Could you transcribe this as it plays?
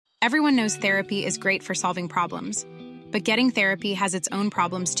Everyone knows therapy is great for solving problems, but getting therapy has its own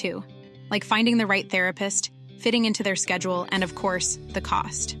problems too, like finding the right therapist, fitting into their schedule, and of course, the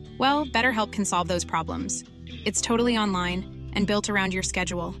cost. Well, BetterHelp can solve those problems. It's totally online and built around your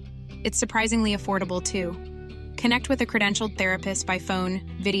schedule. It's surprisingly affordable too. Connect with a credentialed therapist by phone,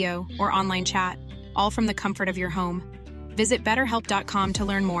 video, or online chat, all from the comfort of your home. Visit BetterHelp.com to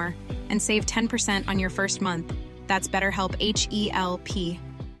learn more and save 10% on your first month. That's BetterHelp, H-E-L-P.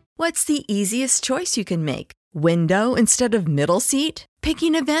 What's the easiest choice you can make? Window instead of middle seat?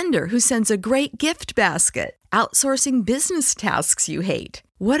 Picking a vendor who sends a great gift basket? Outsourcing business tasks you hate?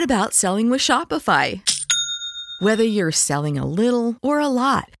 What about selling with Shopify? Whether you're selling a little or a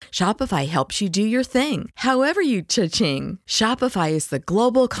lot, Shopify helps you do your thing, however you cha-ching. Shopify is the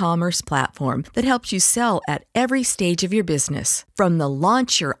global commerce platform that helps you sell at every stage of your business. From the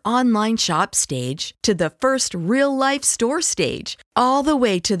launch your online shop stage to the first real-life store stage, all the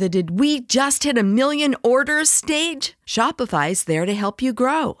way to the did we just hit 1 million orders stage. Shopify's there to help you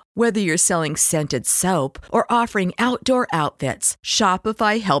grow. Whether you're selling scented soap or offering outdoor outfits,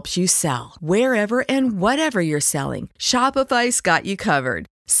 Shopify helps you sell. Wherever and whatever you're selling, Shopify's got you covered.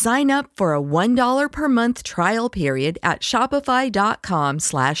 Sign up for a $1 per month trial period at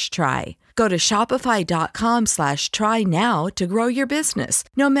shopify.com/try. Go to shopify.com/try now to grow your business,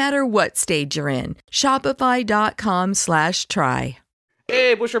 no matter what stage you're in. Shopify.com/try.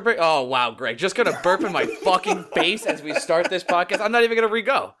 Hey, Bush break. Oh, wow, Greg. Just going to burp in my fucking face as we start this podcast. I'm not even going to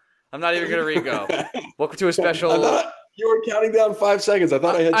re-go. Welcome to a special... You were counting down 5 seconds. I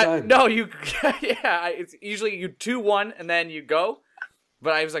thought I had time. No, you... Yeah, it's usually you 2, 1, and then you go.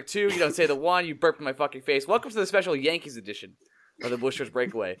 But I was like 2, you don't say the 1, you burp in my fucking face. Welcome to the special Yankees edition of the Bush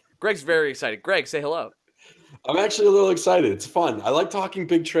Breakaway. Greg's very excited. Greg, say hello. I'm actually a little excited. It's fun. I like talking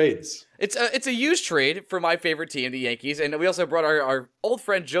big trades. It's a huge trade for my favorite team, the Yankees, and we also brought our old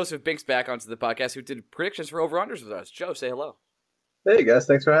friend Joseph Binks back onto the podcast, who did predictions for over-unders with us. Joe, say hello. Hey guys,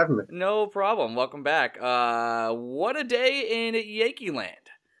 thanks for having me. No problem. Welcome back. What a day in Yankee land.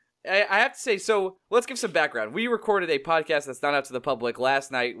 I have to say, so let's give some background. We recorded a podcast that's not out to the public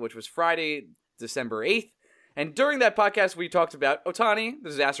last night, which was Friday, December 8th, and during that podcast, we talked about Ohtani, the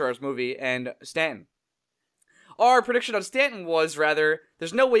Disaster Artist movie, and Stanton. Our prediction on Stanton was rather,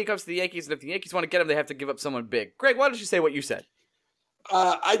 there's no way he comes to the Yankees, and if the Yankees want to get him, they have to give up someone big. Greg, why don't you say what you said?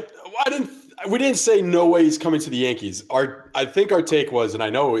 We didn't say no way he's coming to the Yankees. I think our take was, and I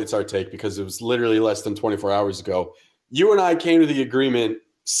know it's our take because it was literally less than 24 hours ago, you and I came to the agreement,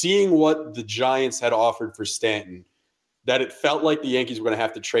 seeing what the Giants had offered for Stanton, that it felt like the Yankees were going to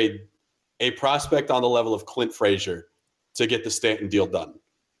have to trade a prospect on the level of Clint Frazier to get the Stanton deal done.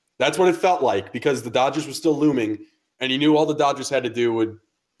 That's what it felt like, because the Dodgers were still looming, and you knew all the Dodgers had to do would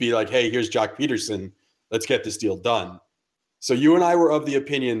be like, hey, here's Jock Peterson. Let's get this deal done. So you and I were of the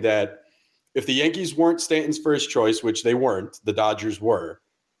opinion that if the Yankees weren't Stanton's first choice, which they weren't, the Dodgers were,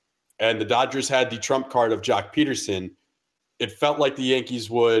 and the Dodgers had the trump card of Jock Peterson, it felt like the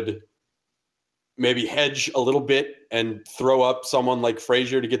Yankees would maybe hedge a little bit and throw up someone like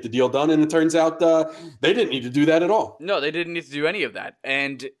Frazier to get the deal done. And it turns out they didn't need to do that at all. No, they didn't need to do any of that.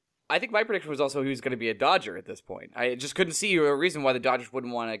 And I think my prediction was also he was going to be a Dodger at this point. I just couldn't see a reason why the Dodgers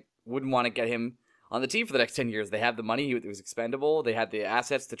wouldn't want to get him on the team for the next 10 years. They have the money. He was expendable. They had the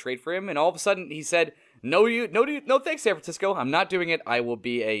assets to trade for him. And all of a sudden he said, no thanks, San Francisco. I'm not doing it. I will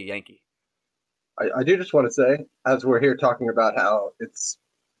be a Yankee. I do just want to say, as we're here talking about how it's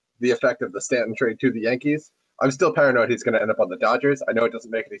the effect of the Stanton trade to the Yankees, I'm still paranoid he's going to end up on the Dodgers. I know it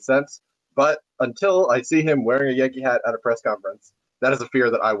doesn't make any sense, but until I see him wearing a Yankee hat at a press conference, that is a fear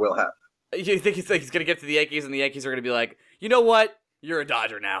that I will have. You think he's going to get to the Yankees and the Yankees are going to be like, you know what? You're a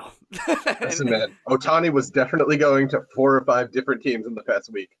Dodger now. Listen, man, Ohtani was definitely going to 4 or 5 different teams in the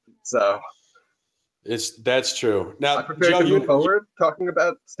past week. So that's true. Now, I'm prepared to move forward talking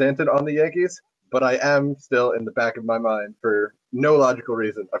about Stanton on the Yankees, but I am still in the back of my mind, for no logical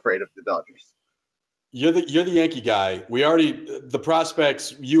reason, afraid of the Dodgers. You're the Yankee guy. The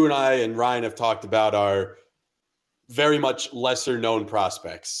prospects you and I and Ryan have talked about are very much lesser known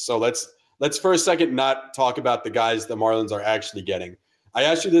prospects. So let's for a second not talk about the guys the Marlins are actually getting. I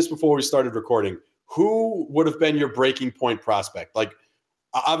asked you this before we started recording. Who would have been your breaking point prospect? Like,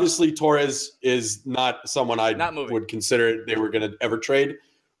 obviously Torres is not someone I would consider they were going to ever trade.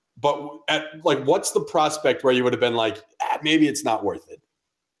 But what's the prospect where you would have been like, maybe it's not worth it?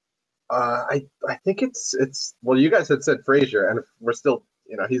 I think it's well, you guys had said Frazier, and we're still,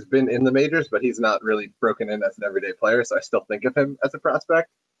 he's been in the majors, but he's not really broken in as an everyday player. So I still think of him as a prospect,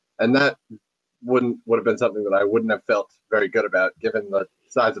 and that would have been something that I wouldn't have felt very good about, given the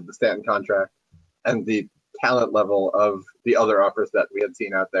size of the Stanton contract and the talent level of the other offers that we had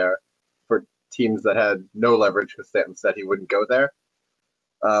seen out there for teams that had no leverage because Stanton said he wouldn't go there.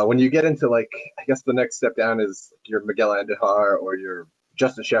 When you get into, like, I guess the next step down is your Miguel Andujar or your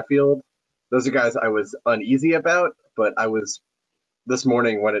Justin Sheffield. Those are guys I was uneasy about, but I was this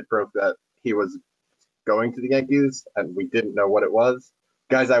morning when it broke that he was going to the Yankees and we didn't know what it was.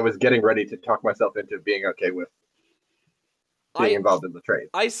 Guys, I was getting ready to talk myself into being okay with being involved in the trade.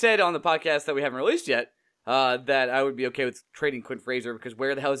 I said on the podcast that we haven't released yet that I would be okay with trading Clint Frazier because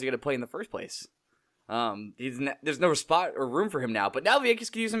where the hell is he going to play in the first place? There's no spot or room for him now. But now the Yankees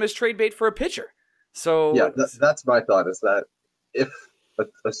can use him as trade bait for a pitcher. So yeah, that's my thought. Is that if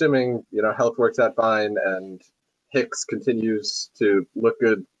assuming health works out fine and Hicks continues to look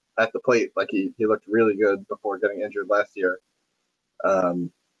good at the plate, like he looked really good before getting injured last year.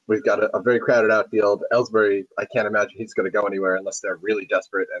 We've got a very crowded outfield. Ellsbury, I can't imagine he's going to go anywhere unless they're really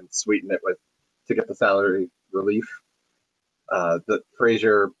desperate and sweeten it to get the salary relief. That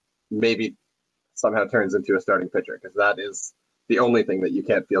Frazier maybe somehow turns into a starting pitcher because that is the only thing that you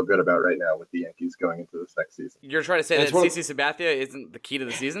can't feel good about right now with the Yankees going into this next season. You're trying to say that CC Sabathia isn't the key to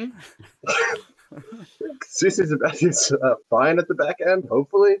the season? CC Sabathia's fine at the back end,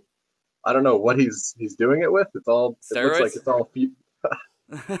 hopefully. I don't know what he's doing it with. It looks like it's all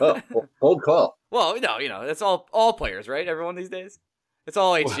bold call. Well, no, that's all players, right? Everyone these days. It's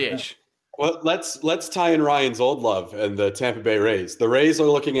all HGH. Well, let's tie in Ryan's old love and the Tampa Bay Rays. The Rays are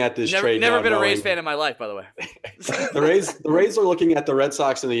looking at this trade. Never been a Rays fan in my life, by the way. The Rays are looking at the Red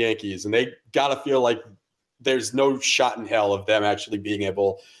Sox and the Yankees, and they gotta feel like there's no shot in hell of them actually being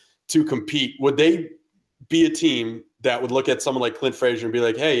able to compete. Would they be a team that would look at someone like Clint Frazier and be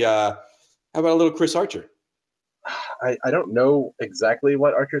like, "Hey, how about a little Chris Archer?" I don't know exactly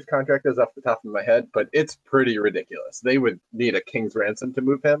what Archer's contract is off the top of my head, but it's pretty ridiculous. They would need a king's ransom to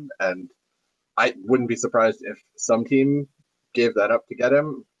move him, and I wouldn't be surprised if some team gave that up to get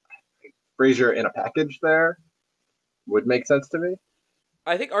him. Frazier in a package there would make sense to me.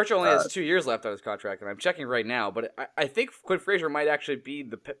 I think Archer only has 2 years left on his contract, and I'm checking right now, but I think Clint Frazier might actually be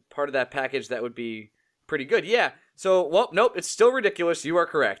the part of that package that would be pretty good. Yeah. So, well, nope, it's still ridiculous. You are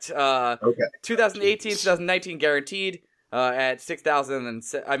correct. Okay. 2018, 2019 guaranteed at $6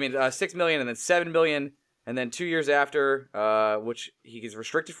 million and then $7 million, and then 2 years after, which he is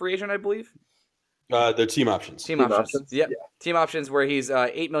restricted free agent, I believe. The team options. Team options. Yep. Yeah. Team options where he's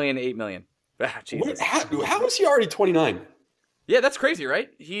 $8 million to $8 million. Jesus. How is he already 29? Yeah, that's crazy, right?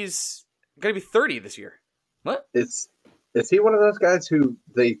 He's gonna be 30 this year. What? Is he one of those guys who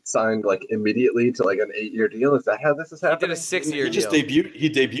they signed like immediately to like an 8-year deal? Is that how this is happening? He did a 6-year deal. He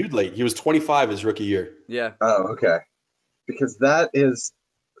debuted late. He was 25 his rookie year. Yeah. Oh, okay. Because that is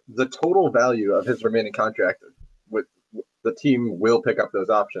the total value of his remaining contract. With the team will pick up those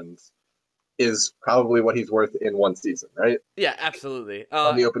options. Is probably what he's worth in one season, right? Yeah, absolutely.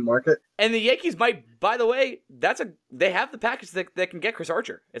 On the open market. And the Yankees might, by the way, they have the package that can get Chris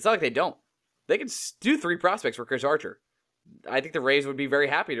Archer. It's not like they don't. They can do 3 prospects for Chris Archer. I think the Rays would be very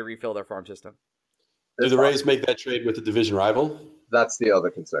happy to refill their farm system. Do the Rays make that trade with the division rival? That's the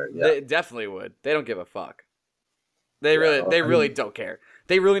other concern. Yeah, they definitely would. They don't give a fuck. They really don't care.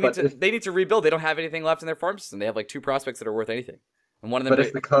 They really need to rebuild. They don't have anything left in their farm system. They have like 2 prospects that are worth anything. And one of them. But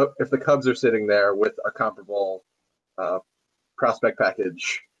if the Cubs are sitting there with a comparable prospect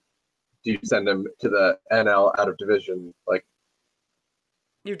package, do you send them to the NL out of division? Like,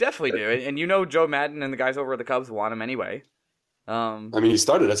 you definitely do, and Joe Madden and the guys over at the Cubs want him anyway. He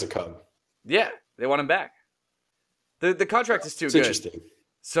started as a Cub. Yeah, they want him back. The contract is too good. Interesting.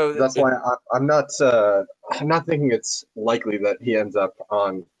 So that's why I'm not thinking it's likely that he ends up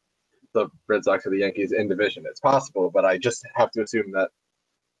on the Red Sox or the Yankees in division. It's possible, but I just have to assume that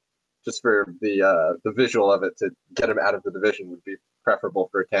just for the visual of it, to get him out of the division would be preferable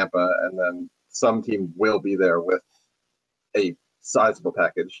for Tampa, and then some team will be there with a sizable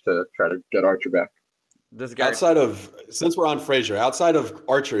package to try to get Archer back. Since we're on Frazier, outside of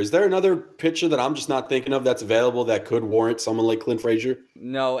Archer, is there another pitcher that I'm just not thinking of that's available that could warrant someone like Clint Frazier?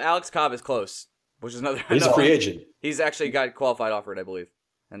 No, Alex Cobb is close, which is another. He's a free agent. He's actually got qualified offered, I believe,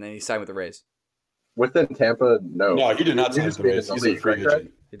 and then he signed with the Rays. Within Tampa, no. No, he did not sign with the Rays. He's a free agent.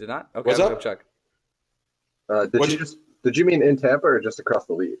 Right? He did not? Okay, what's I'm up? Check. Did you mean in Tampa or just across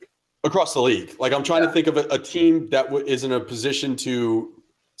the league? Across the league. Like, I'm trying to think of a team that is in a position to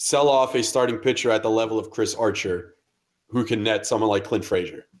sell off a starting pitcher at the level of Chris Archer who can net someone like Clint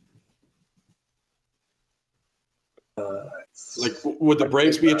Frazier. Would the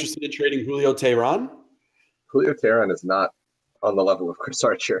Braves be interested in trading Julio Teheran? Julio Teheran is not on the level of Chris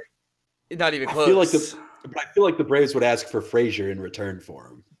Archer. Not even close. I feel like the Braves would ask for Frazier in return for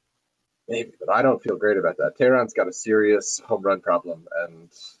him. Maybe, but I don't feel great about that. Tehran's got a serious home run problem, and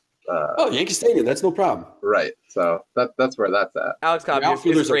Yankee Stadium, that's no problem. right. So that's where that's at. Alex Cobb, The is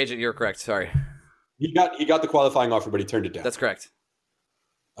outfielders free are- agent. You're correct. Sorry. He got the qualifying offer, but he turned it down. That's correct.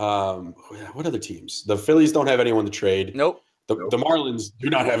 What other teams? The Phillies don't have anyone to trade. Nope. The Marlins do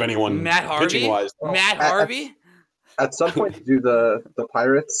not have anyone Matt Harvey? pitching wise. Matt Harvey? At some point, do the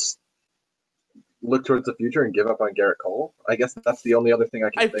Pirates look towards the future and give up on Garrett Cole? I guess that's the only other thing I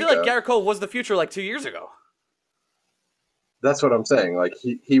can I think feel like of. Garrett Cole was the future like 2 years ago. That's what I'm saying. Like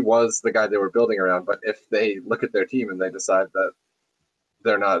he was the guy they were building around, but if they look at their team and they decide that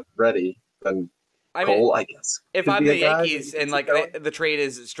they're not ready, then I mean, Cole, I guess. if could I'm be the a guy Yankees that and keeps like it going. the trade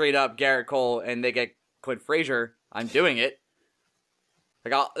is straight up Garrett Cole and they get Clint Frazier, I'm doing it.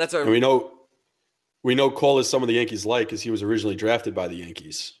 Like that's a And we know Cole is someone the Yankees like because he was originally drafted by the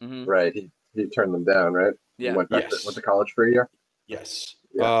Yankees. Mhm. Right, he turned them down, right? Yeah. He went back Yes. went to college for a year. Yes.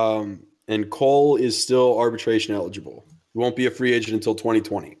 Yeah. And Cole is still arbitration eligible. He won't be a free agent until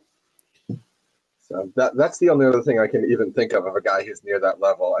 2020. So that's the only other thing I can even think of a guy who's near that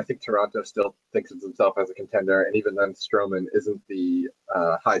level. I think Toronto still thinks of himself as a contender, and even then, Stroman isn't the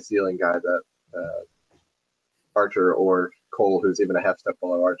high ceiling guy that Archer or Cole, who's even a half step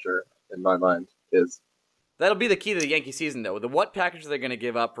below Archer, in my mind, is. That'll be the key to the Yankee season, though. What package are they going to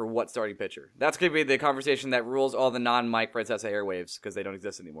give up for what starting pitcher? That's going to be the conversation that rules all the non-Mike Francesa airwaves because they don't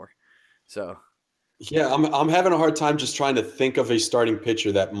exist anymore. So, Yeah, I'm having a hard time just trying to think of a starting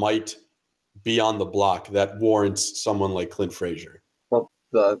pitcher that might be on the block that warrants someone like Clint Frazier. Well,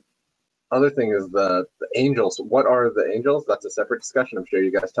 the other thing is the Angels. What are the Angels? That's a separate discussion. I'm sure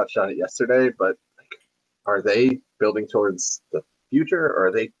you guys touched on it yesterday, but are they building towards the future, or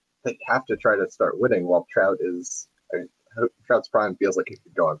are they have to try to start winning while Trout is? I mean, Trout's prime feels like he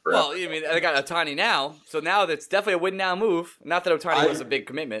could go on forever. well, I mean, they got Ohtani now, so now that's definitely a win now move. Not that Ohtani was a big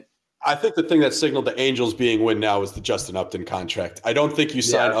commitment. I think the thing that signaled the Angels being win now is the Justin Upton contract. I don't think you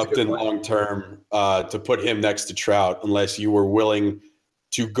sign that's a good Upton point. long term to put him next to Trout unless you were willing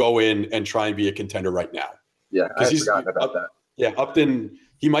to go in and try and be a contender right now. Yeah, I 'Cause had he's- forgotten about that. Yeah, Upton,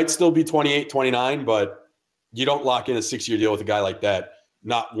 he might still be 28, 29, but you don't lock in a 6-year deal with a guy like that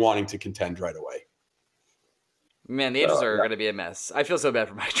not wanting to contend right away. Man, the Angels are yeah. going to be a mess. I feel so bad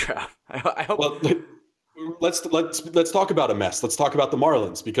for Mike Trout. I hope. Well, let's talk about a mess. Let's talk about the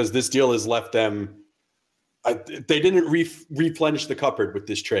Marlins because this deal has left them. They didn't replenish the cupboard with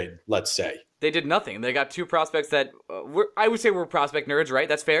this trade. Let's say They did nothing. They got two prospects that I would say we're prospect nerds, right?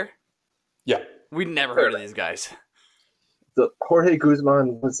 That's fair. yeah. We'd never heard of these guys. The Jorge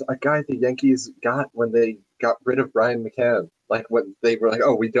Guzman was a guy the Yankees got when they got rid of Brian McCann. Like when they were like,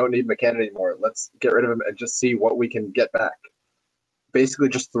 "Oh, we don't need McCann anymore. Let's get rid of him and just see what we can get back." Basically,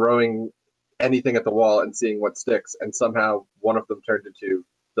 just throwing anything at the wall and seeing what sticks. And somehow one of them turned into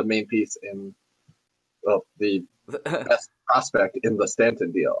the main piece in the best prospect in the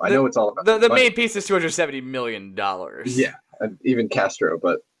Stanton deal. I know it's all about the money. main piece is $270 million. Yeah, and even Castro,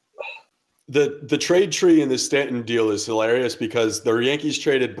 but The trade tree in this Stanton deal is hilarious because the Yankees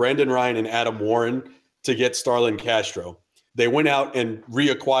traded Brandon Ryan and Adam Warren to get Starlin Castro. They went out and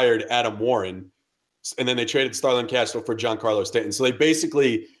reacquired Adam Warren, and then they traded Starlin Castro for Giancarlo Stanton. So they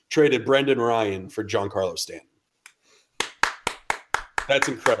basically traded Brendan Ryan for Giancarlo Stanton. That's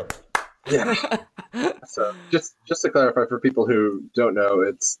incredible. yeah. So just to clarify for people who don't know,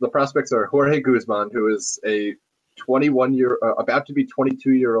 it's the prospects are Jorge Guzman, who is a 21-year, about to be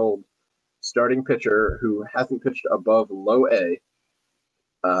 22-year-old starting pitcher who hasn't pitched above low A.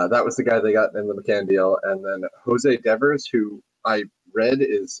 That was the guy they got in the McCann deal. And then Jose Devers, who I read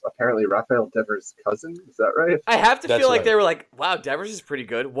is apparently Rafael Devers' cousin. Is that right? I have to That's feel like right. they were like, wow, Devers is pretty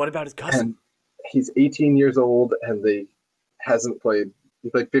good. What about his cousin? And he's 18 years old, and he played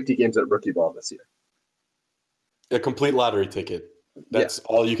 50 games at rookie ball this year. A complete lottery ticket. That's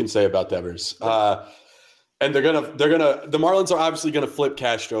all you can say about Devers. And the Marlins are obviously gonna flip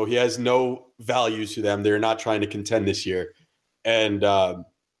Castro. He has no value to them. They're not trying to contend this year. And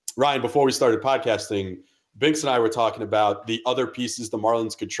Ryan, before we started podcasting, Binks and I were talking about the other pieces the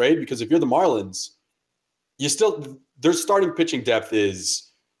Marlins could trade because if you're the Marlins, their starting pitching depth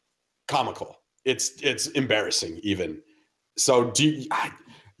is comical. It's embarrassing even. So you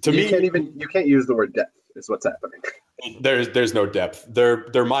can't use the word depth is what's happening. there's no depth.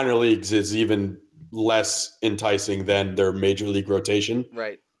 Their minor leagues is even less enticing than their major league rotation.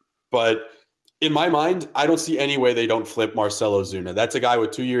 Right. But in my mind, I don't see any way they don't flip Marcell Ozuna. That's a guy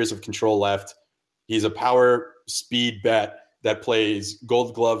with 2 years of control left. He's a power speed bat that plays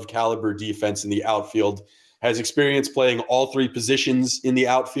Gold Glove caliber defense in the outfield, has experience playing all three positions in the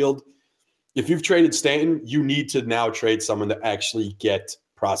outfield. If you've traded Stanton, you need to now trade someone to actually get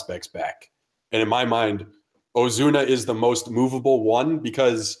prospects back. And in my mind, Ozuna is the most movable one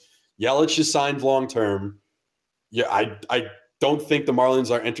because Yelich is signed long-term. Yeah, I don't think the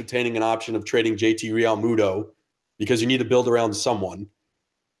Marlins are entertaining an option of trading JT Realmuto because you need to build around someone.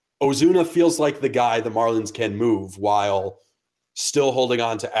 Ozuna feels like the guy the Marlins can move while still holding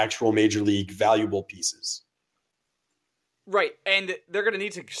on to actual major league valuable pieces. Right, and they're going to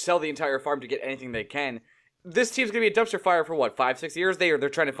need to sell the entire farm to get anything they can. This team's going to be a dumpster fire for what, 5-6 years? They're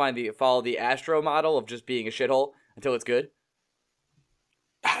trying to follow the Astro model of just being a shithole until it's good.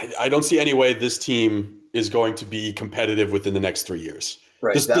 I don't see any way this team is going to be competitive within the next 3 years.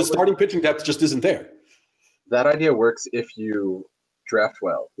 Right. The starting pitching depth just isn't there. That idea works if you draft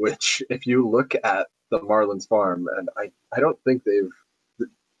well, which if you look at the Marlins farm, and I don't think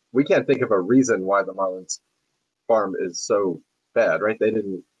we can't think of a reason why the Marlins farm is so bad, right? They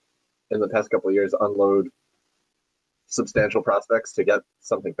didn't, in the past couple of years, unload substantial prospects to get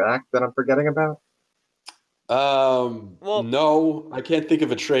something back that I'm forgetting about. No, I can't think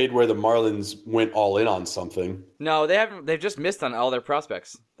of a trade where the Marlins went all in on something. No, they haven't. They've just missed on all their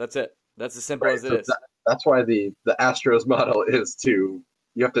prospects. That's it. That's as simple as it is. That's why the Astros model is you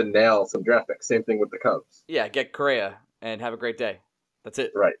have to nail some draft picks. Same thing with the Cubs. Yeah, get Correa and have a great day. That's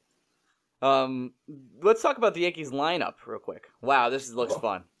it. Right. Let's talk about the Yankees lineup real quick. Wow, looks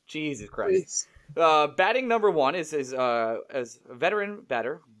fun. Jesus Christ. Batting number 1 is as a veteran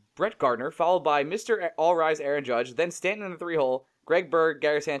batter, Brett Gardner, followed by Mr. All-Rise Aaron Judge, then Stanton in the 3-hole, Greg Bird,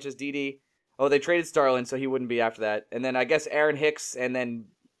 Gary Sanchez, Didi. Oh, they traded Starlin, so he wouldn't be after that. And then I guess Aaron Hicks, and then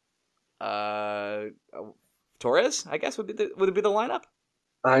Torres, I guess, would it be the lineup?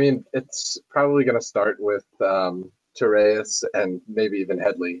 I mean, it's probably going to start with Torres and maybe even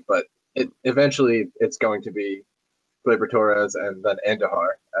Headley, but eventually it's going to be Gleyber Torres and then Andujar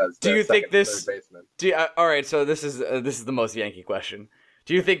as do you think this third baseman. All right, so this is the most Yankee question.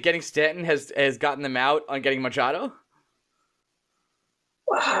 Do you think getting Stanton has gotten them out on getting Machado?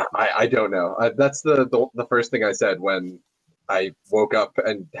 I don't know. That's the first thing I said when I woke up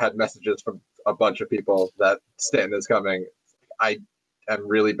and had messages from a bunch of people that Stanton is coming. I am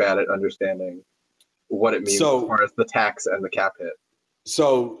really bad at understanding what it means as far as the tax and the cap hit.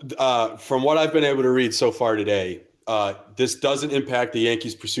 So from what I've been able to read so far today, this doesn't impact the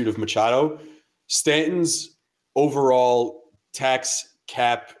Yankees' pursuit of Machado. Stanton's overall tax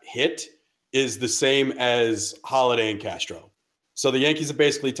cap hit is the same as Holiday and Castro. So the Yankees have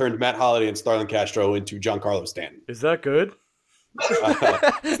basically turned Matt Holiday and Starlin Castro into Giancarlo Stanton. Is that good?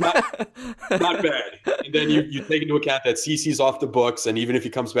 It's not bad. And then you take into account that CeCe's off the books, and even if he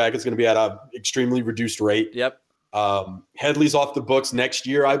comes back, it's going to be at an extremely reduced rate. Yep. Headley's off the books next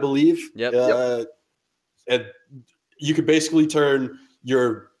year, I believe. Yep. And you could basically turn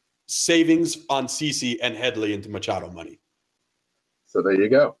your savings on CeCe and Headley into Machado money. So there you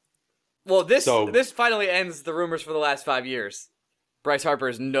go. Well, this finally ends the rumors for the last 5 years. Bryce Harper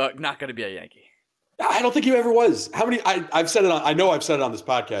is not going to be a Yankee. I don't think he ever was. How many? I've said it on. I know I've said it on this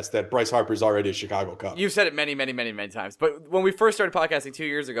podcast that Bryce Harper is already a Chicago Cub. You've said it many, many, many, many times. But when we first started podcasting 2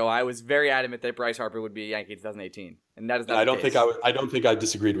 years ago, I was very adamant that Bryce Harper would be a Yankee in 2018, and that is not. I don't think I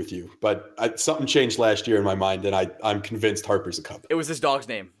disagreed with you, but something changed last year in my mind, and I'm convinced Harper's a Cub. It was his dog's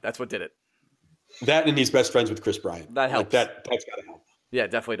name. That's what did it. That, and he's best friends with Chris Bryant. That helps. That's got to help. Yeah,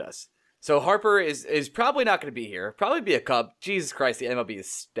 it definitely does. So Harper is probably not going to be here. Probably be a Cub. Jesus Christ, the MLB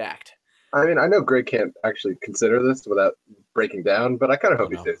is stacked. I mean, I know Greg can't actually consider this without breaking down, but I kind of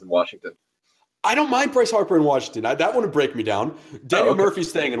hope he stays in Washington. I don't mind Bryce Harper in Washington. That wouldn't break me down. Daniel Murphy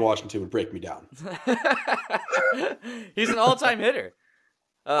staying in Washington would break me down. He's an all-time hitter.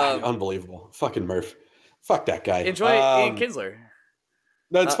 Unbelievable. Fucking Murph. Fuck that guy. Enjoy Ian Kinsler.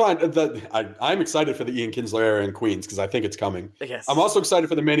 That's fine. I'm excited for the Ian Kinsler era in Queens because I think it's coming. Yes. I'm also excited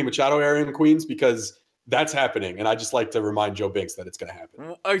for the Manny Machado era in Queens because that's happening, and I just like to remind Joe Binks that it's going to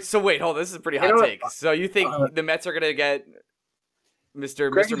happen. So wait, hold on. This is a pretty hot take. So you think the Mets are going to get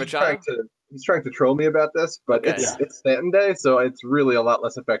Mr. Machado? He's trying to troll me about this, but it's Stanton Day, so it's really a lot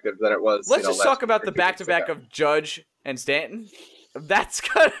less effective than it was. Let's just talk about the back-to-back of Judge and Stanton. That's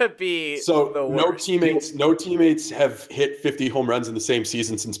gonna be the worst. No teammates have hit 50 home runs in the same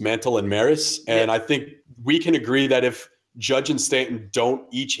season since Mantle and Maris, and I think we can agree that if Judge and Stanton don't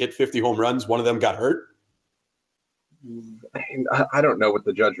each hit 50 home runs, one of them got hurt. I don't know what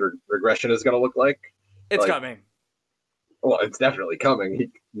the Judge regression is going to look like. It's coming. Well, it's definitely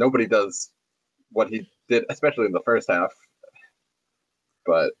coming. Nobody does what he did, especially in the first half.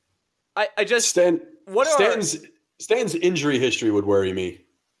 But Stanton's injury history would worry me.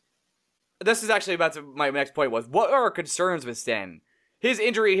 This is actually my next point was, what are our concerns with Stanton? His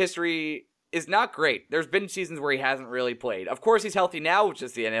injury history is not great. There's been seasons where he hasn't really played. Of course, he's healthy now, which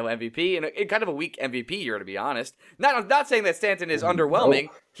is the NL MVP, and a kind of a weak MVP year, to be honest. I'm not saying that Stanton is underwhelming.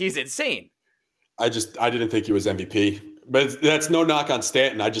 He's insane. I didn't think he was MVP, but that's no knock on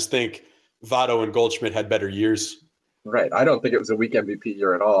Stanton. I just think Votto and Goldschmidt had better years. Right. I don't think it was a weak MVP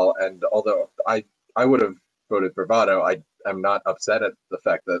year at all. And although I would have voted for Votto, I am not upset at the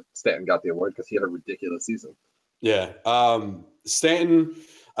fact that Stanton got the award because he had a ridiculous season. Yeah. Stanton,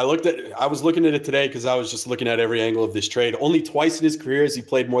 I was looking at it today because I was just looking at every angle of this trade. Only twice in his career has he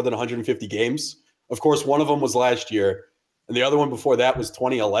played more than 150 games. Of course, one of them was last year, and the other one before that was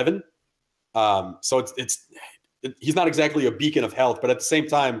 2011. So he's not exactly a beacon of health, but at the same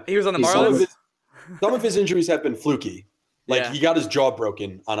time, he was on the Marlins. Some of his injuries have been fluky. Like he got his jaw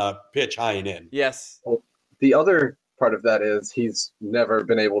broken on a pitch high and in. Yes. Well, the other part of that is he's never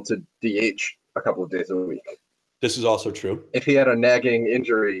been able to DH a couple of days a week. This is also true. If he had a nagging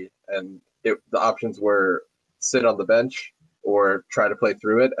injury and the options were sit on the bench or try to play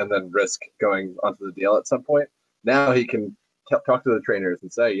through it and then risk going onto the DL at some point, now he can talk to the trainers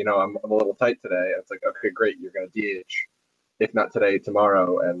and say, I'm a little tight today. And it's like, okay, great, you're going to DH. If not today,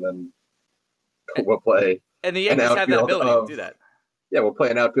 tomorrow, and then we'll play. And the Yankees have that ability to do that. Yeah, we'll play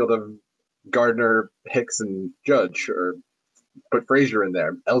an outfield of Gardner, Hicks, and Judge, or put Frazier in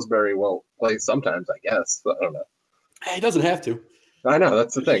there. Ellsbury won't play sometimes, I guess. I don't know. He doesn't have to. I know,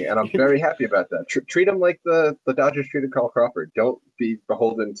 that's the thing, and I'm very happy about that. Treat him like the Dodgers treated Carl Crawford. Don't be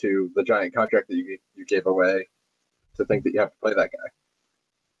beholden to the giant contract that you gave away to think that you have to play that guy.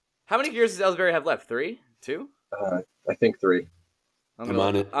 How many years does Ellsbury have left? 3? 2? I think 3. I'm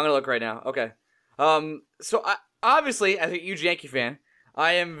on it. I'm going to look right now. Okay. So obviously, as a huge Yankee fan,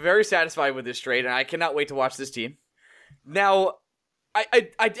 I am very satisfied with this trade, and I cannot wait to watch this team. Now, I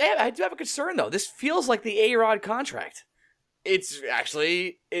do have a concern, though. This feels like the A-Rod contract. It's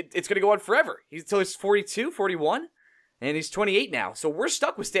actually, it's going to go on forever. Until he's 42, 41, and he's 28 now. So we're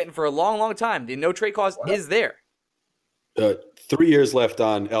stuck with Stanton for a long, long time. The no-trade clause is there. 3 years left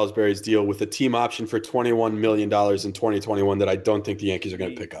on Ellsbury's deal with a team option for $21 million in 2021 that I don't think the Yankees are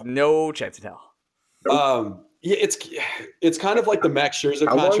going to pick up. No chance in hell. Yeah, it's kind of like the Max Scherzer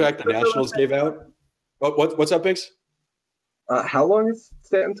contract the Nationals gave out. What's up, Binks? How long is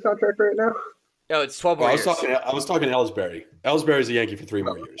Stanton's contract right now? Oh, it's 12 more years. I was talking Ellsbury. Ellsbury's a Yankee for 3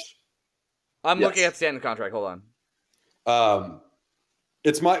 more years. I'm looking at Stanton's contract. Hold on.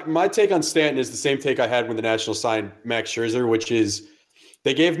 It's my take on Stanton is the same take I had when the Nationals signed Max Scherzer, which is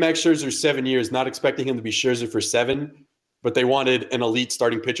they gave Max Scherzer 7 years, not expecting him to be Scherzer for 7, but they wanted an elite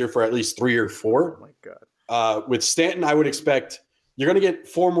starting pitcher for at least 3 or 4. Oh my God. With Stanton, I would expect you're going to get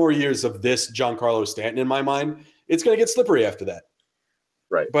 4 more years of this Giancarlo Stanton in my mind. It's going to get slippery after that.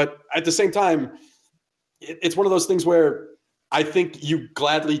 Right. But at the same time, it's one of those things where I think you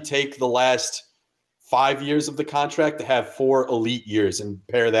gladly take the last 5 years of the contract to have 4 elite years and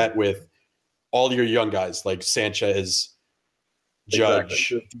pair that with all your young guys like Sanchez,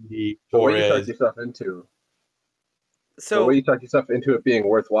 Judge, exactly. Torres. What you talk yourself into it being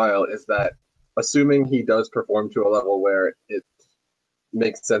worthwhile is that assuming he does perform to a level where it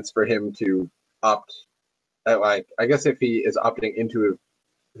makes sense for him to opt, I guess if he is opting into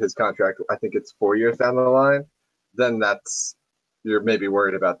his contract, I think it's 4 years down the line, then you're maybe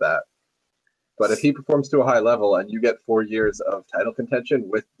worried about that. But if he performs to a high level and you get 4 years of title contention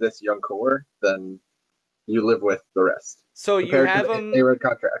with this young core, then you live with the rest. So you have him. A-Red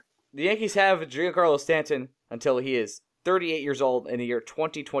contract. The Yankees have Giancarlo Stanton until he is 38 years old in the year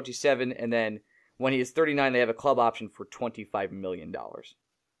 2027, and then when he is 39, they have a club option for $25 million.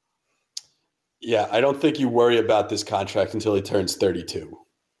 Yeah, I don't think you worry about this contract until he turns 32.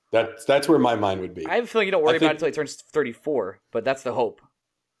 That's where my mind would be. I have a feeling you don't worry about it until he turns 34, but that's the hope.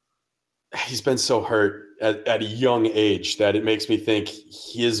 He's been so hurt at a young age that it makes me think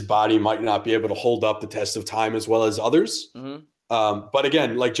his body might not be able to hold up the test of time as well as others. Mm-hmm. But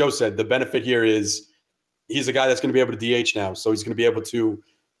again, like Joe said, the benefit here is he's a guy that's going to be able to DH now, so he's going to be able to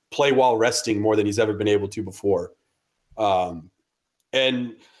play while resting more than he's ever been able to before.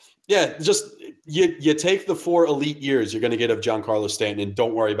 And yeah, just you take the 4 elite years you're going to get of Giancarlo Stanton and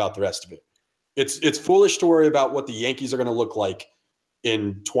don't worry about the rest of it. It's foolish to worry about what the Yankees are going to look like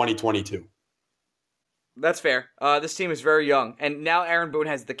in 2022. That's fair. This team is very young, and now Aaron Boone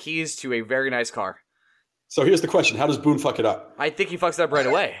has the keys to a very nice car. So here's the question: how does Boone fuck it up? I think he fucks it up right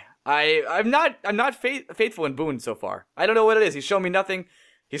away. I'm not faithful in Boone so far. I don't know what it is. He's shown me nothing.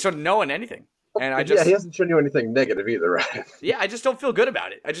 He's shown no one anything, and he hasn't shown you anything negative either, right? Yeah, I just don't feel good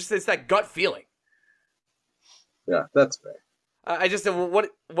about it. It's that gut feeling. Yeah, that's fair.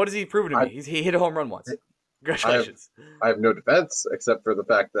 What has he proven to me? He hit a home run once. Congratulations. I have no defense except for the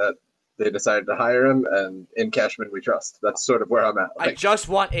fact that they decided to hire him, and in Cashman we trust. That's sort of where I'm at. I just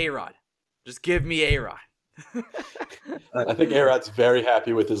want A-Rod. Just give me A-Rod. I think A-Rod's very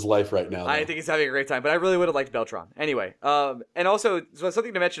happy with his life right now. Though. I think he's having a great time, but I really would have liked Beltran. Anyway, and also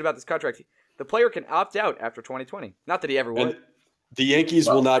something to mention about this contract: the player can opt out after 2020. Not that he ever would. And the Yankees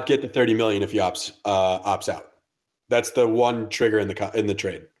will not get the $30 million if he opts out. That's the one trigger in the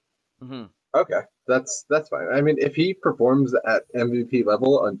trade. Mm-hmm. Okay, that's fine. I mean, if he performs at MVP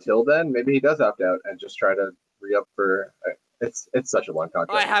level until then, maybe he does opt out and just try to re-up for. It's such a long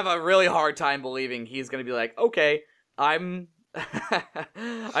contract. I have a really hard time believing he's going to be like, okay, I'm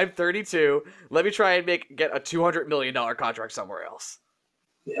 32. Let me try and get a $200 million contract somewhere else.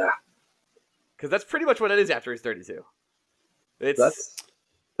 Yeah, because that's pretty much what it is after he's 32.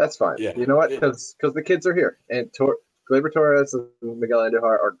 That's fine. Yeah. You know what? Because the kids are here, and Gleyber Torres and Miguel Andujar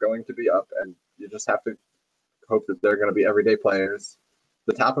are going to be up, and you just have to hope that they're going to be everyday players.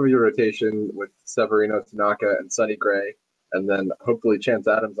 The top of your rotation with Severino, Tanaka, and Sonny Gray. And then hopefully Chance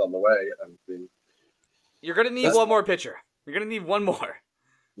Adams on the way. You're going to need one more pitcher. You're going to need one more.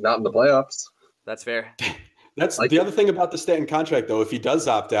 Not in the playoffs. That's fair. That's the other thing about the Stanton contract, though. If he does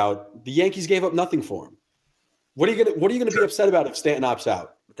opt out, the Yankees gave up nothing for him. What are you going to be upset about if Stanton opts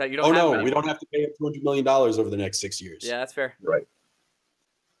out? That you don't have money. We don't have to pay him $200 million over the next 6 years. Yeah, that's fair. Right.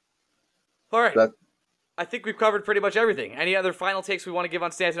 All right. I think we've covered pretty much everything. Any other final takes we want to give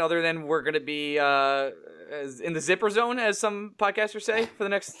on Stanton other than we're going to be in the zipper zone, as some podcasters say, for the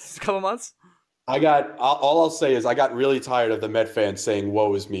next couple months? All I'll say is I got really tired of the Met fans saying,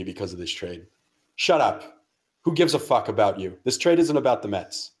 woe is me because of this trade. Shut up. Who gives a fuck about you? This trade isn't about the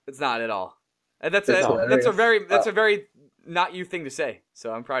Mets. It's not at all. And that's a very not you thing to say.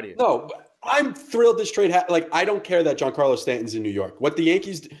 So I'm proud of you. No, I'm thrilled this trade I don't care that Giancarlo Stanton's in New York. What the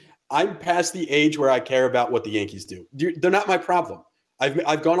Yankees I'm past the age where I care about what the Yankees do. They're not my problem.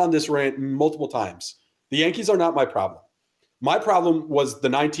 I've gone on this rant multiple times. The Yankees are not my problem. My problem was the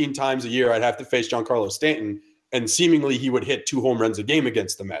 19 times a year I'd have to face Giancarlo Stanton, and seemingly he would hit 2 home runs a game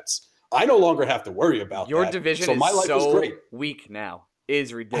against the Mets. I no longer have to worry about your that. division so is my life so great. Weak now.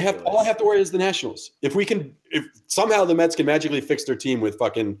 Is ridiculous. All I have to worry is the Nationals. If somehow the Mets can magically fix their team with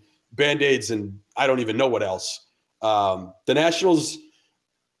fucking Band-Aids and I don't even know what else. The Nationals,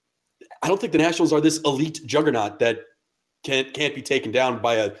 I don't think the Nationals are this elite juggernaut that can't be taken down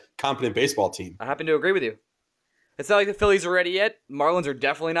by a competent baseball team. I happen to agree with you. It's not like the Phillies are ready yet. Marlins are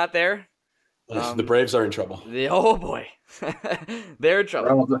definitely not there. The Braves are in trouble. Oh boy, they're in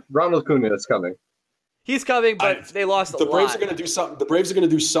trouble. Ronald Acuna is coming. He's coming, but they lost the Braves are going to do something. The Braves are going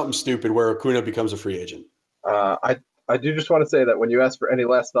to do something stupid where Acuna becomes a free agent. I do just want to say that when you asked for any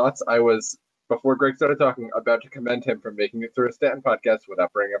last thoughts, I was, before Greg started talking, about to commend him for making it through a Stanton podcast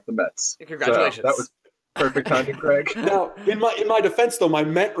without bringing up the Mets. Congratulations. So that was perfect timing, Greg. Now, in my defense, though, my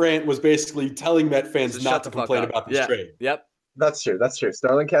Met rant was basically telling Met fans not to complain about this trade. Yep. That's true.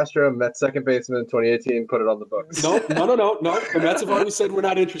 Starlin Castro, Mets second baseman, 2018. Put it on the books. No. The Mets have already said we're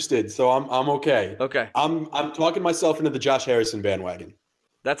not interested, so I'm okay. Okay. I'm talking myself into the Josh Harrison bandwagon.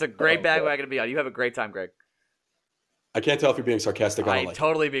 That's a great bandwagon to be on. You have a great time, Greg. I can't tell if you're being sarcastic. I'm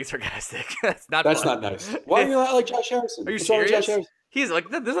totally being sarcastic. That's not nice. Why do you not like Josh Harrison? Are you serious? He's like,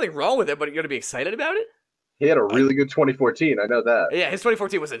 there's nothing wrong with it, but you're going to be excited about it? He had a really good 2014. I know that. Yeah, his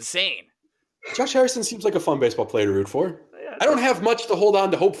 2014 was insane. Josh Harrison seems like a fun baseball player to root for. Yeah, I don't have much to hold on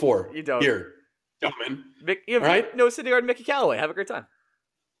to hope for. You don't. Here, gentlemen. You have no Syndergaard and Mickey Callaway. Have a great time.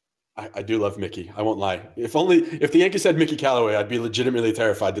 I do love Mickey. I won't lie. If the Yankees had Mickey Callaway, I'd be legitimately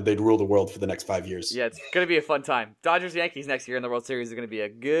terrified that they'd rule the world for the next 5 years. Yeah, it's going to be a fun time. Dodgers-Yankees next year in the World Series is going to be a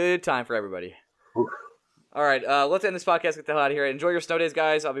good time for everybody. Oof. All right, let's end this podcast. Get the hell out of here. Enjoy your snow days,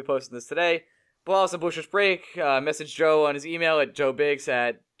 guys. I'll be posting this today. Blow out some Bushers break. Message Joe on his email at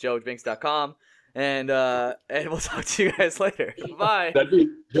joebiggs@joebinks.com. And we'll talk to you guys later. Bye.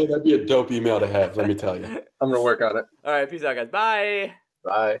 That'd be a dope email to have, let me tell you. I'm going to work on it. All right, peace out, guys. Bye.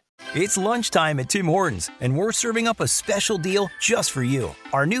 Bye. It's lunchtime at Tim Hortons, and we're serving up a special deal just for you.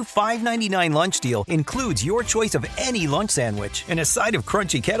 Our new $5.99 lunch deal includes your choice of any lunch sandwich and a side of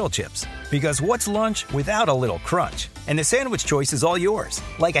crunchy kettle chips. Because what's lunch without a little crunch? And the sandwich choice is all yours,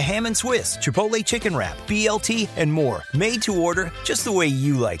 like a ham and Swiss, Chipotle chicken wrap, BLT, and more, made to order just the way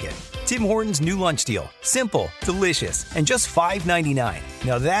you like it. Tim Hortons' new lunch deal. Simple, delicious, and just $5.99.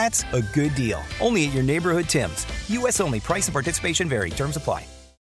 Now that's a good deal. Only at your neighborhood Tim's. U.S. only. Price and participation vary. Terms apply.